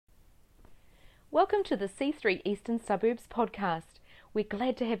Welcome to the C3 Eastern Suburbs podcast. We're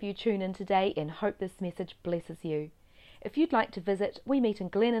glad to have you tune in today and hope this message blesses you. If you'd like to visit, we meet in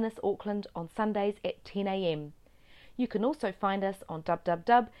Glen Innes, Auckland on Sundays at 10 a.m. You can also find us on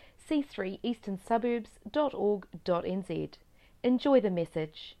www.c3easternsuburbs.org.nz. Enjoy the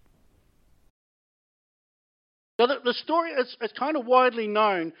message. So the story is kind of widely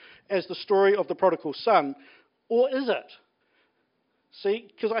known as the story of the prodigal son, or is it?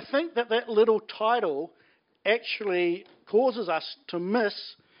 See, because I think that little title actually causes us to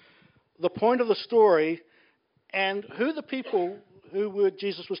miss the point of the story and who the people who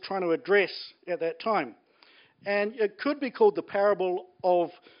Jesus was trying to address at that time. And it could be called the parable of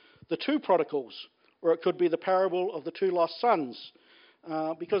the two prodigals, or it could be the parable of the two lost sons,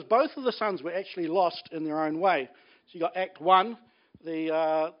 because both of the sons were actually lost in their own way. So you got Act 1,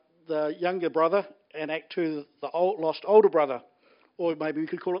 the younger brother, and Act 2, the lost older brother. Or maybe we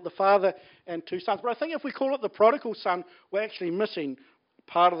could call it the father and two sons. But I think if we call it the prodigal son, we're actually missing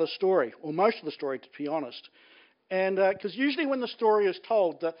part of the story, or most of the story, to be honest. And because usually when the story is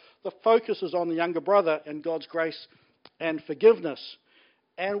told, the focus is on the younger brother and God's grace and forgiveness.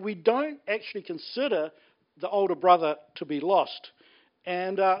 And we don't actually consider the older brother to be lost.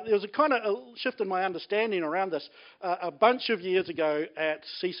 And there was a kind of a shift in my understanding around this. A bunch of years ago at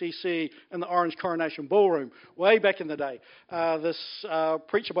CCC in the Orange Coronation Ballroom, way back in the day, this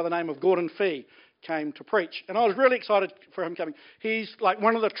preacher by the name of Gordon Fee came to preach. And I was really excited for him coming. He's like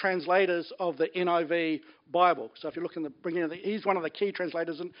one of the translators of the NIV Bible. So if you look in the beginning, he's one of the key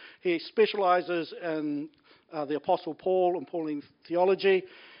translators, and he specialises in the Apostle Paul and Pauline theology.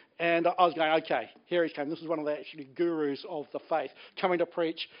 And I was going, okay, here he came. This is one of the actually gurus of the faith coming to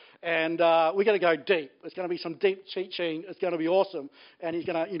preach. And we're going to go deep. It's going to be some deep teaching. It's going to be awesome. And he's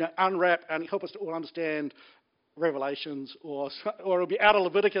going to, unwrap and help us to all understand Revelations, or it'll be out of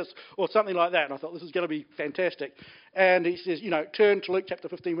Leviticus or something like that. And I thought, this is going to be fantastic. And he says, turn to Luke chapter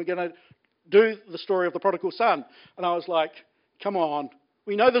 15. We're going to do the story of the prodigal son. And I was like, come on.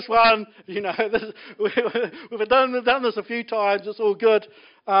 We know this one, we've done this a few times. It's all good,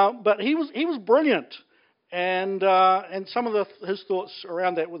 but he was brilliant, and some of his thoughts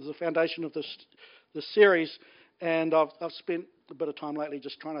around that was the foundation of this series. And I've spent a bit of time lately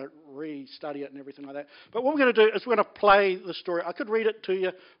just trying to re-study it and everything like that. But what we're going to do is we're going to play the story. I could read it to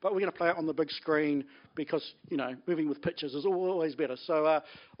you, but we're going to play it on the big screen because moving with pictures is always better. So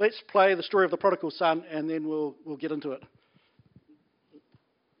let's play the story of the prodigal son, and then we'll get into it.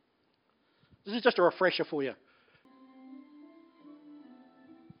 This is just a refresher for you.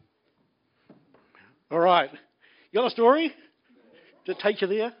 All right. You got a story? Did it take you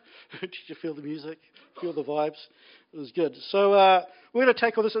there? Did you feel the music? Feel the vibes? It was good. So we're going to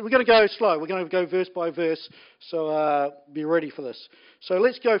take all this. We're going to go slow. We're going to go verse by verse. So be ready for this. So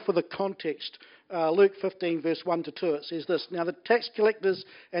let's go for the context. Luke 15, verse 1 to 2. It says this. Now the tax collectors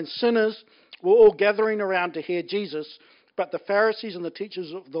and sinners were all gathering around to hear Jesus, but the Pharisees and the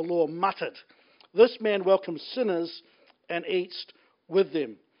teachers of the law muttered, "This man welcomes sinners and eats with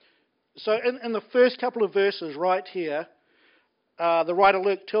them." So in the first couple of verses right here, the writer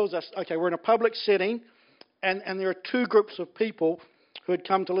Luke tells us, okay, we're in a public setting, and there are two groups of people who had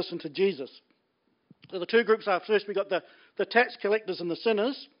come to listen to Jesus. So the two groups are, first we've got the tax collectors and the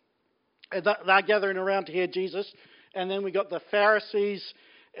sinners, and they're gathering around to hear Jesus, and then we got the Pharisees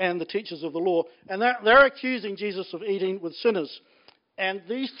and the teachers of the law, and they're accusing Jesus of eating with sinners. And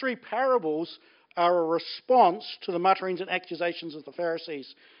these three parables are a response to the mutterings and accusations of the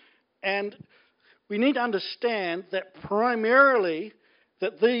Pharisees. And we need to understand that primarily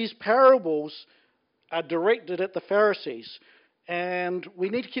that these parables are directed at the Pharisees. And we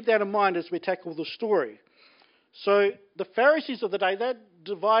need to keep that in mind as we tackle the story. So the Pharisees of the day, they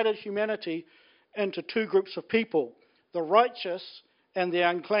divided humanity into two groups of people, the righteous and the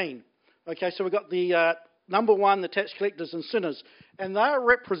unclean. Okay, so we've got the number one, the tax collectors and sinners, and they are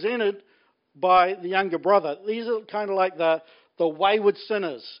represented by the younger brother. These are kind of like the wayward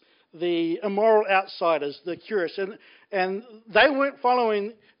sinners, the immoral outsiders, the curious, and they weren't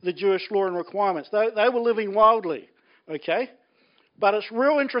following the Jewish law and requirements. They were living wildly, okay? But it's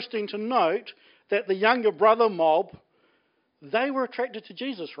real interesting to note that the younger brother mob, they were attracted to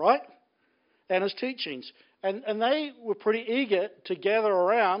Jesus, right? And his teachings. And they were pretty eager to gather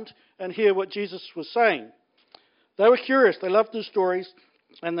around and hear what Jesus was saying. They were curious. They loved his stories,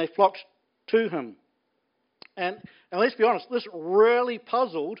 and they flocked to him. And let's be honest, this really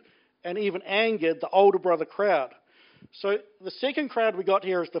puzzled and even angered the older brother crowd. So the second crowd we got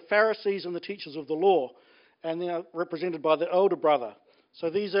here is the Pharisees and the teachers of the law, and they're represented by the older brother. So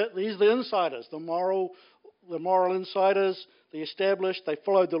these are the insiders, the moral insiders, the established. They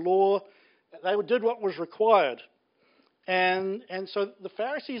followed the law. They did what was required. And so the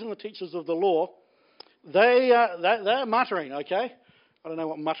Pharisees and the teachers of the law, they're muttering, okay? I don't know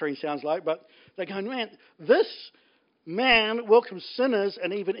what muttering sounds like, but they're going, man, this man welcomes sinners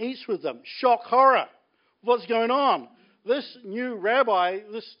and even eats with them. Shock, horror. What's going on? This new rabbi,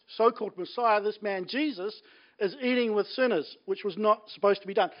 this so-called Messiah, this man Jesus, is eating with sinners, which was not supposed to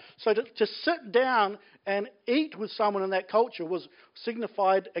be done. So to sit down and eat with someone in that culture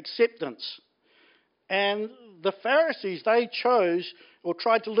signified acceptance. And the Pharisees, they chose or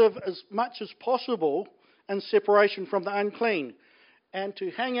tried to live as much as possible in separation from the unclean. And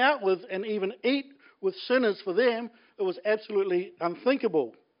to hang out with and even eat with sinners, for them, it was absolutely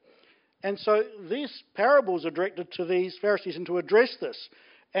unthinkable. And so these parables are directed to these Pharisees and to address this.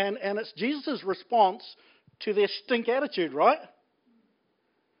 And it's Jesus' response to their stink attitude, right?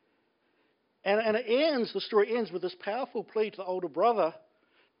 And the story ends with this powerful plea to the older brother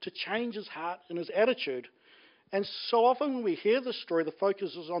to change his heart and his attitude. And so often when we hear this story, the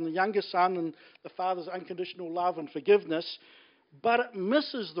focus is on the younger son and the father's unconditional love and forgiveness, but it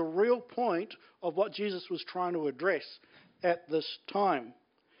misses the real point of what Jesus was trying to address at this time.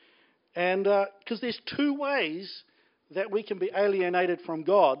 And because there's two ways that we can be alienated from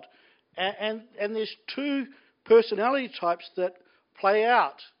God, and there's two personality types that play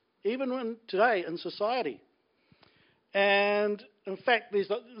out, even today in society. And in fact, there's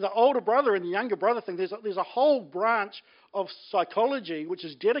the older brother and the younger brother thing. There's a whole branch of psychology which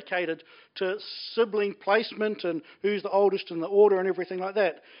is dedicated to sibling placement and who's the oldest in the order and everything like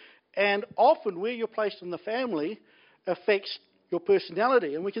that. And often where you're placed in the family affects your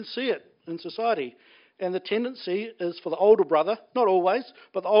personality, and we can see it in society. And the tendency is for the older brother, not always,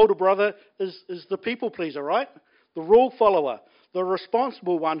 but the older brother is the people pleaser, right? The rule follower, the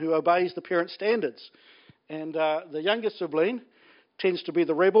responsible one who obeys the parents' standards. And the younger sibling tends to be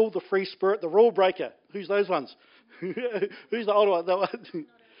the rebel, the free spirit, the rule breaker. Who's those ones? Who's the older one?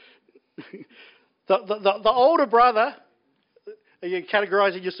 The older brother, are you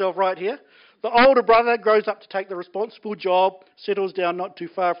categorizing yourself right here? The older brother grows up to take the responsible job, settles down not too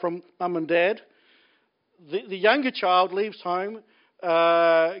far from mum and dad. The younger child leaves home,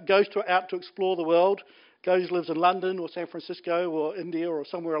 goes out to explore the world, lives in London or San Francisco or India or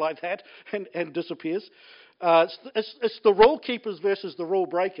somewhere like that, and disappears. It's the rule keepers versus the rule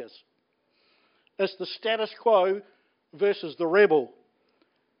breakers. It's the status quo versus the rebel.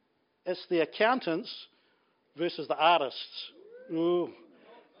 It's the accountants versus the artists. Ooh.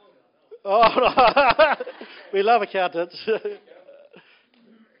 Oh, we love accountants.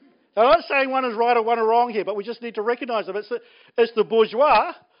 I'm not saying one is right or one is wrong here, but we just need to recognise them. It's the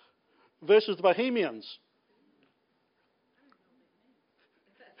bourgeois versus the bohemians.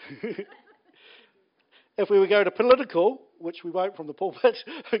 If we would go to political, which we won't from the pulpit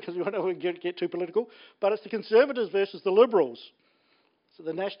because we won't get too political, but it's the conservatives versus the liberals. So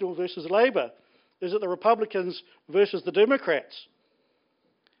the National versus Labour. Is it the Republicans versus the Democrats?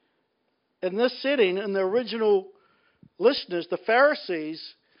 In this setting, in the original listeners, the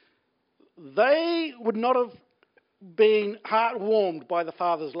Pharisees, they would not have been heart-warmed by the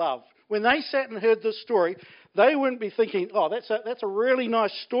Father's love. When they sat and heard this story, they wouldn't be thinking, oh, that's a really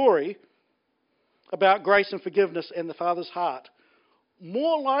nice story about grace and forgiveness and the Father's heart.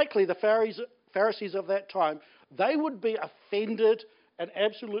 More likely, the Pharisees of that time, they would be offended and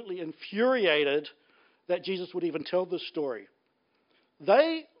absolutely infuriated that Jesus would even tell this story.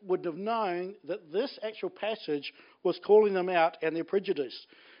 They would have known that this actual passage was calling them out and their prejudice.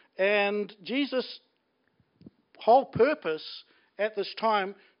 And Jesus' whole purpose at this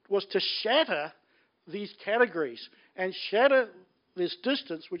time was to shatter these categories and shatter this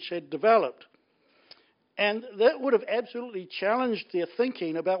distance which had developed. And that would have absolutely challenged their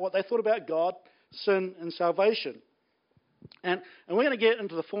thinking about what they thought about God, sin, and salvation. And we're going to get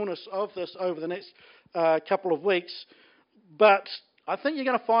into the fullness of this over the next couple of weeks. But I think you're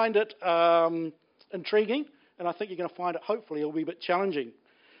going to find it intriguing, and I think you're going to find it, hopefully, it'll be a bit challenging.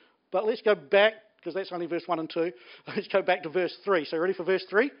 But let's go back, because that's only verse 1 and 2. Let's go back to verse 3. So ready for verse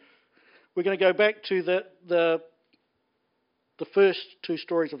 3? We're going to go back to the first two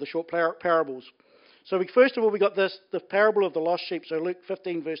stories of the short parables. So first of all, we got the parable of the lost sheep. So Luke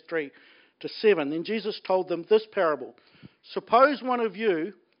 15, verse 3 to 7. Then Jesus told them this parable. Suppose one of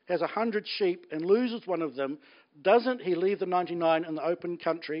you has 100 sheep and loses one of them. Doesn't he leave the 99 in the open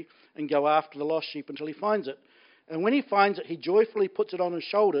country and go after the lost sheep until he finds it? And when he finds it, he joyfully puts it on his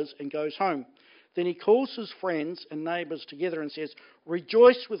shoulders and goes home. Then he calls his friends and neighbours together and says,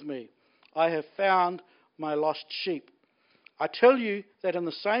 "Rejoice with me, I have found my lost sheep." I tell you that in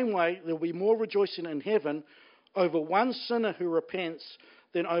the same way there will be more rejoicing in heaven over one sinner who repents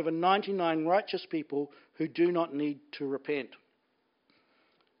than over 99 righteous people who do not need to repent.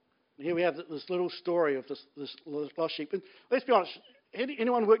 Here we have this little story of this lost sheep. And let's be honest,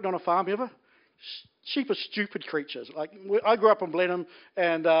 anyone worked on a farm ever? Sheep are stupid creatures. Like, I grew up in Blenheim,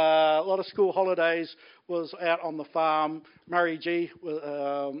 and a lot of school holidays was out on the farm. Murray G,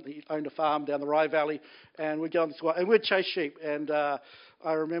 he owned a farm down the Rye Valley, and we'd go on the school, and we'd chase sheep. And I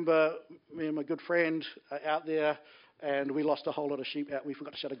remember me and my good friend out there, and we lost a whole lot of sheep out. We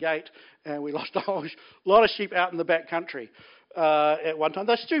forgot to shut a gate, and we lost a whole lot of sheep out in the back country at one time.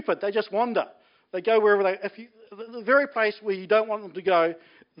 They're stupid. They just wander. They go wherever the very place where you don't want them to go,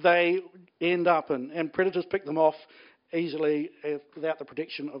 they end up in, and predators pick them off easily without the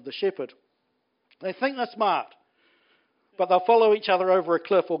protection of the shepherd. They think they're smart, but they'll follow each other over a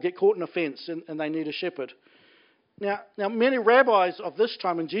cliff or get caught in a fence, and they need a shepherd. Now, many rabbis of this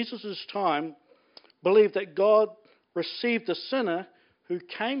time, in Jesus' time, believed that God received the sinner who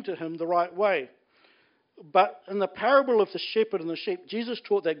came to him the right way. But in the parable of the shepherd and the sheep, Jesus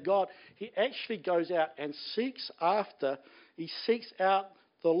taught that God, he actually goes out and seeks out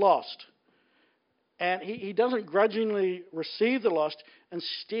the lost. And he doesn't grudgingly receive the lost.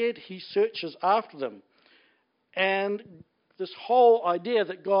 Instead, he searches after them. And this whole idea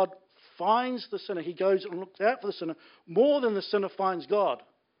that God finds the sinner, he goes and looks out for the sinner more than the sinner finds God.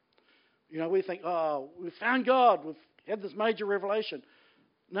 You know, we think, oh, we've found God, we've had this major revelation.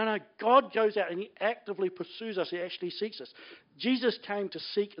 No, God goes out and he actively pursues us. He actually seeks us. Jesus came to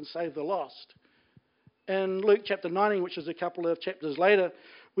seek and save the lost. In Luke chapter 19, which is a couple of chapters later,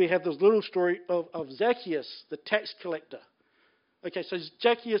 we have this little story of Zacchaeus, the tax collector. Okay, so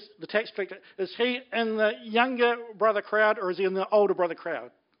Zacchaeus, the tax collector, is he in the younger brother crowd or is he in the older brother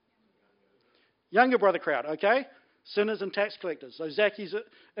crowd? Younger brother crowd, okay? Sinners and tax collectors. So Zacchaeus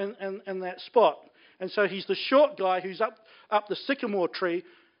in that spot. And so he's the short guy who's up the sycamore tree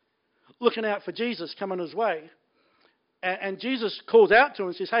looking out for Jesus coming his way. And Jesus calls out to him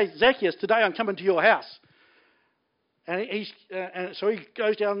and says, hey, Zacchaeus, today I'm coming to your house. And so he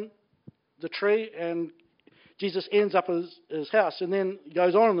goes down the tree and Jesus ends up at his house. And then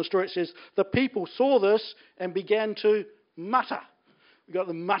goes on in the story, it says, the people saw this and began to mutter. We've got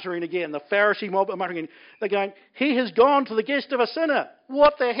them muttering again. The Pharisee mob are muttering again. They're going, he has gone to the guest of a sinner.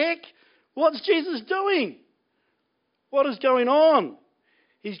 What the heck? What's Jesus doing? What is going on?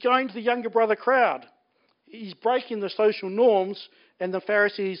 He's going to the younger brother crowd. He's breaking the social norms, and the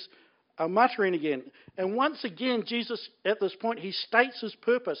Pharisees are muttering again. And once again, Jesus, at this point, he states his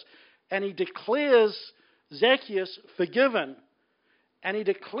purpose, and he declares Zacchaeus forgiven, and he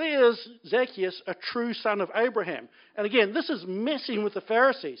declares Zacchaeus a true son of Abraham. And again, this is messing with the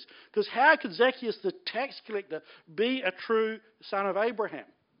Pharisees, because how could Zacchaeus, the tax collector, be a true son of Abraham?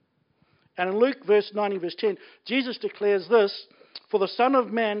 And in Luke verse 19, verse 10, Jesus declares this, for the Son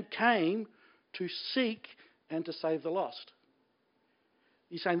of Man came to seek and to save the lost.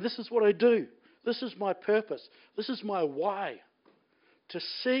 He's saying, this is what I do. This is my purpose. This is my why. To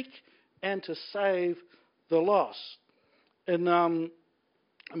seek and to save the lost. In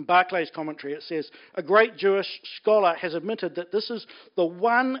Barclay's commentary, it says, a great Jewish scholar has admitted that this is the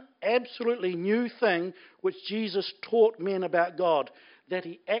one absolutely new thing which Jesus taught men about God, that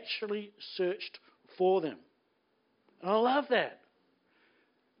he actually searched for them. And I love that.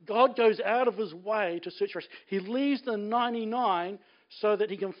 God goes out of his way to search for us. He leaves the 99 so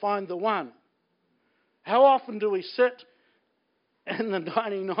that he can find the one. How often do we sit in the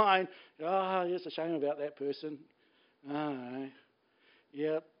 99, it's a shame about that person. Oh,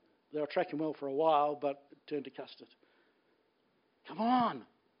 yeah, they were tracking well for a while, but it turned to custard. Come on.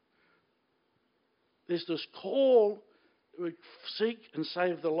 There's this call to seek and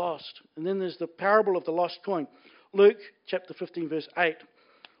save the lost. And then there's the parable of the lost coin. Luke chapter 15, verse 8.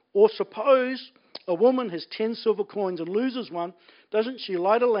 Or suppose a woman has 10 silver coins and loses one, doesn't she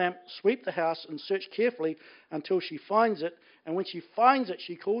light a lamp, sweep the house, and search carefully until she finds it? And when she finds it,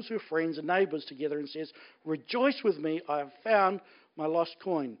 she calls her friends and neighbours together and says, rejoice with me, I have found my lost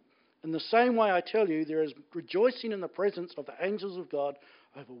coin. In the same way, I tell you, there is rejoicing in the presence of the angels of God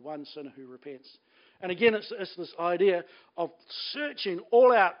over one sinner who repents. And again, it's this idea of searching,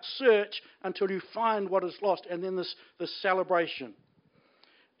 all out search until you find what is lost, and then this celebration.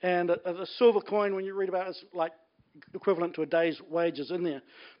 And the silver coin, when you read about it, is like equivalent to a day's wages in there.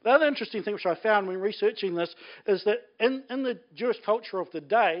 The other interesting thing which I found when researching this is that in the Jewish culture of the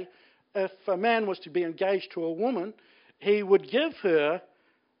day, if a man was to be engaged to a woman, he would give her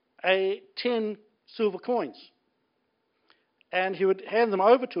 10 silver coins. And he would hand them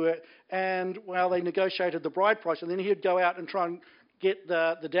over to her, and they negotiated the bride price, and then he'd go out and try and get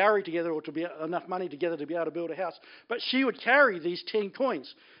the dowry together or to be enough money together to be able to build a house. But she would carry these 10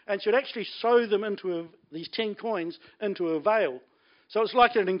 coins and she would actually sew them into these 10 coins into a veil. So it's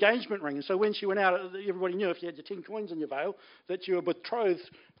like an engagement ring. And so when she went out, everybody knew if you had your 10 coins in your veil that you were betrothed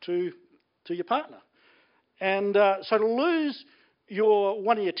to your partner. And so to lose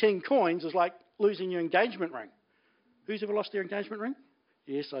one of your 10 coins is like losing your engagement ring. Who's ever lost their engagement ring?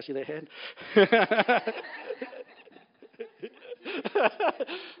 Yes, I see that hand.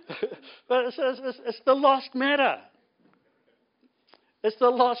 But it's the lost matter. It's the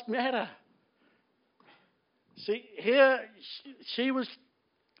lost matter. See, here she was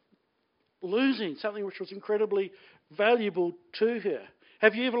losing something which was incredibly valuable to her.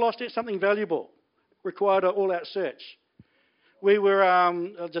 Have you ever lost something valuable? Required an all-out search. We were,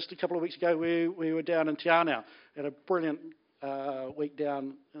 just a couple of weeks ago, we were down in Te Anau, had a brilliant week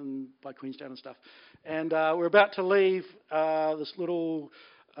down by Queenstown and stuff. And we're about to leave this little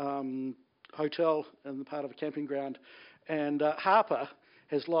hotel in the part of a camping ground. And Harper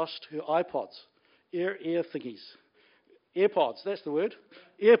has lost her iPods, ear thingies. AirPods, that's the word.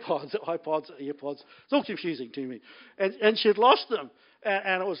 AirPods, iPods, AirPods. It's all confusing to me. And she'd lost them.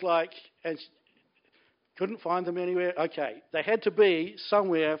 And it was like, and she couldn't find them anywhere. Okay, they had to be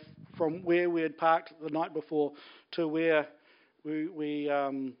somewhere from where we had parked the night before to where we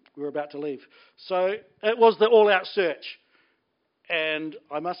were about to leave. So it was the all-out search. And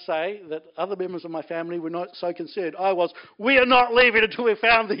I must say that other members of my family were not so concerned. I was, we are not leaving until we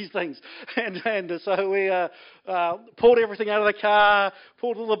found these things. And so we pulled everything out of the car,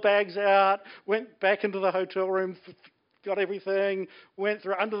 pulled all the bags out, went back into the hotel room, got everything, went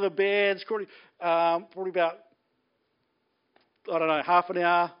through under the beds, probably about, I don't know, half an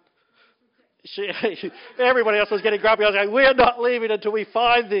hour. Everybody else was getting grumpy. I was going, we're not leaving until we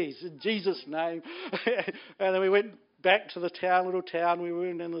find these, in Jesus' name. And then we went back to the little town. We were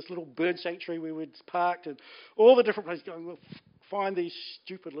in this little bird sanctuary we were parked, and all the different places going, we'll find these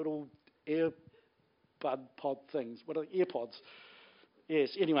stupid little earbud pod things. What are AirPods? Yes,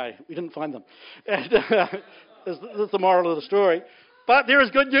 anyway, we didn't find them. And that's the moral of the story. But there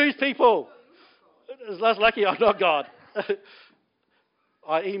is good news, people. It's less lucky I'm not God.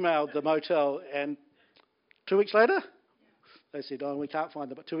 I emailed the motel, and 2 weeks later, they said, oh, we can't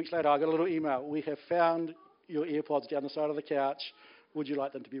find them. But 2 weeks later, I got a little email. We have found your AirPods down the side of the couch. Would you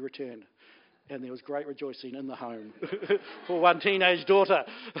like them to be returned? And there was great rejoicing in the home for one teenage daughter.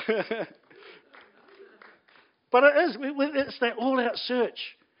 But it's that all-out search.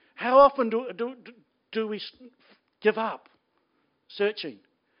 How often do we give up searching?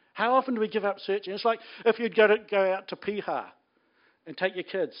 How often do we give up searching? It's like if you'd go out to Piha and take your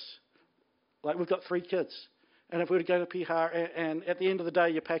kids. Like we've got 3 kids. And if we were to go to Piha and at the end of the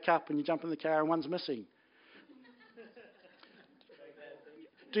day you pack up and you jump in the car and one's missing.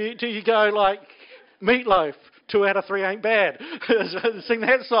 Do you go like Meatloaf, 2 out of 3 ain't bad, sing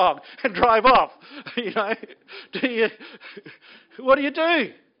that song and drive off? You know, what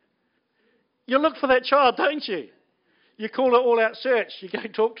do? You look for that child, don't you? You call it all-out search. You go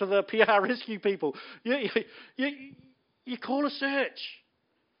talk to the PR rescue people. You call a search.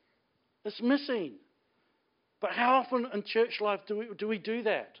 It's missing. But how often in church life do we do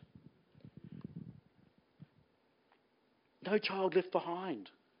that? No child left behind,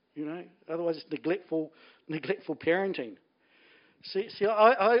 you know. Otherwise, it's neglectful parenting. See,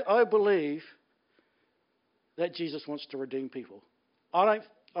 I believe that Jesus wants to redeem people. I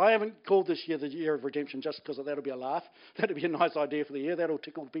haven't called this year the year of redemption just because that'll be a laugh. That'll be a nice idea for the year. That'll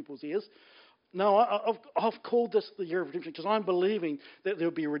tickle people's ears. No, I've called this the year of redemption because I'm believing that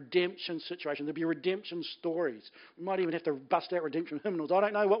there'll be a redemption situation. There'll be redemption stories. We might even have to bust out redemption hymnals. I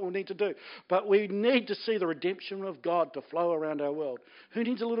don't know what we'll need to do. But we need to see the redemption of God to flow around our world. Who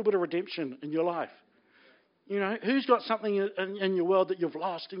needs a little bit of redemption in your life? You know, who's got something in your world that you've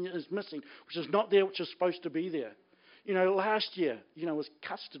lost and is missing, which is not there, which is supposed to be there? You know, last year, was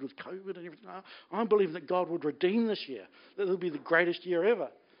custard with COVID and everything. I'm believing that God would redeem this year. That it'll be the greatest year ever.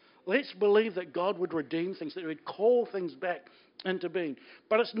 Let's believe that God would redeem things, that He would call things back into being.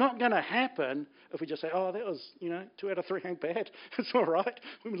 But it's not going to happen if we just say, oh, that was, 2 out of 3 ain't bad. It's all right.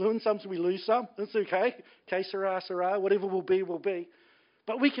 We win some, so we lose some. It's okay. Que sera, sera. Whatever will be, will be.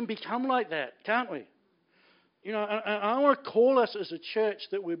 But we can become like that, can't we? And I want to call us as a church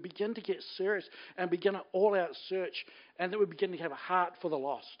that we begin to get serious and begin an all-out search, and that we begin to have a heart for the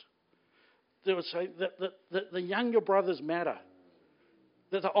lost. That would say that the younger brothers matter.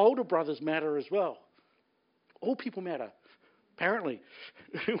 That the older brothers matter as well. All people matter, apparently.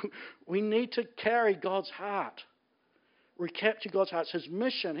 We need to carry God's heart. Recapture God's heart. It's His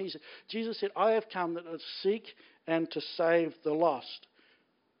mission. Jesus said, I have come that to seek and to save the lost.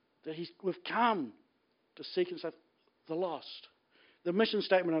 That we've come to seek and save the lost. The mission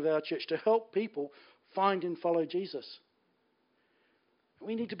statement of our church, to help people find and follow Jesus.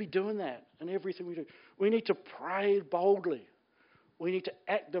 We need to be doing that in everything we do. We need to pray boldly. We need to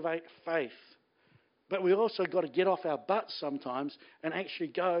activate faith. But we also got to get off our butts sometimes and actually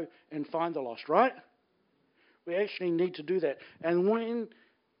go and find the lost, right? We actually need to do that. And when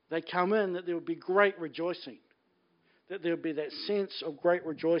they come in, that there will be great rejoicing. That there will be that sense of great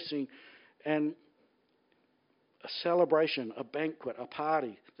rejoicing and a celebration, a banquet, a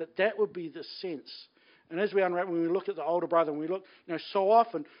party. That would be the sense. And as we unwrap, when we look at the older brother, and we look, so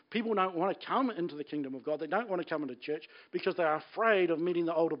often people don't want to come into the kingdom of God. They don't want to come into church because they are afraid of meeting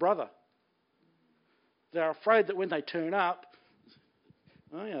the older brother. They're afraid that when they turn up,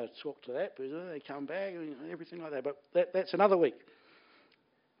 talk to that person, they come back, and everything like that. But that's another week.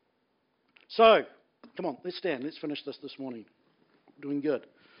 So, come on, let's stand. Let's finish this morning. Doing good.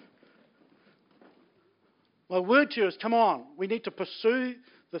 My word to you is, come on. We need to pursue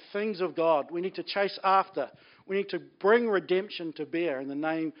the things of God. We need to chase after. We need to bring redemption to bear in the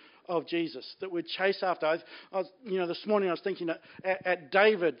name of Jesus. That we chase after. This morning I was thinking at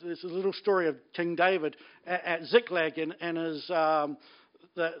David. There's a little story of King David at Ziklag, and his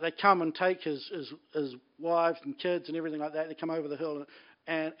they come and take his wives and kids and everything like that. They come over the hill,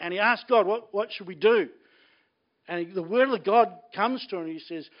 and he asked God, what should we do? And the word of God comes to him, and he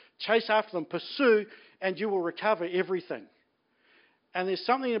says, chase after them, pursue, and you will recover everything. And there's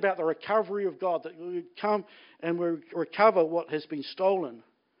something about the recovery of God, that we come and we recover what has been stolen.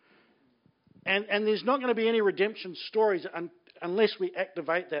 And there's not going to be any redemption stories unless we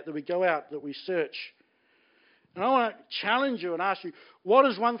activate that we go out, that we search. And I want to challenge you and ask you, what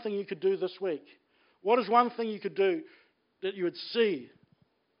is one thing you could do this week? What is one thing you could do that you would see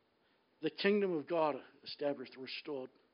the kingdom of God established, restored?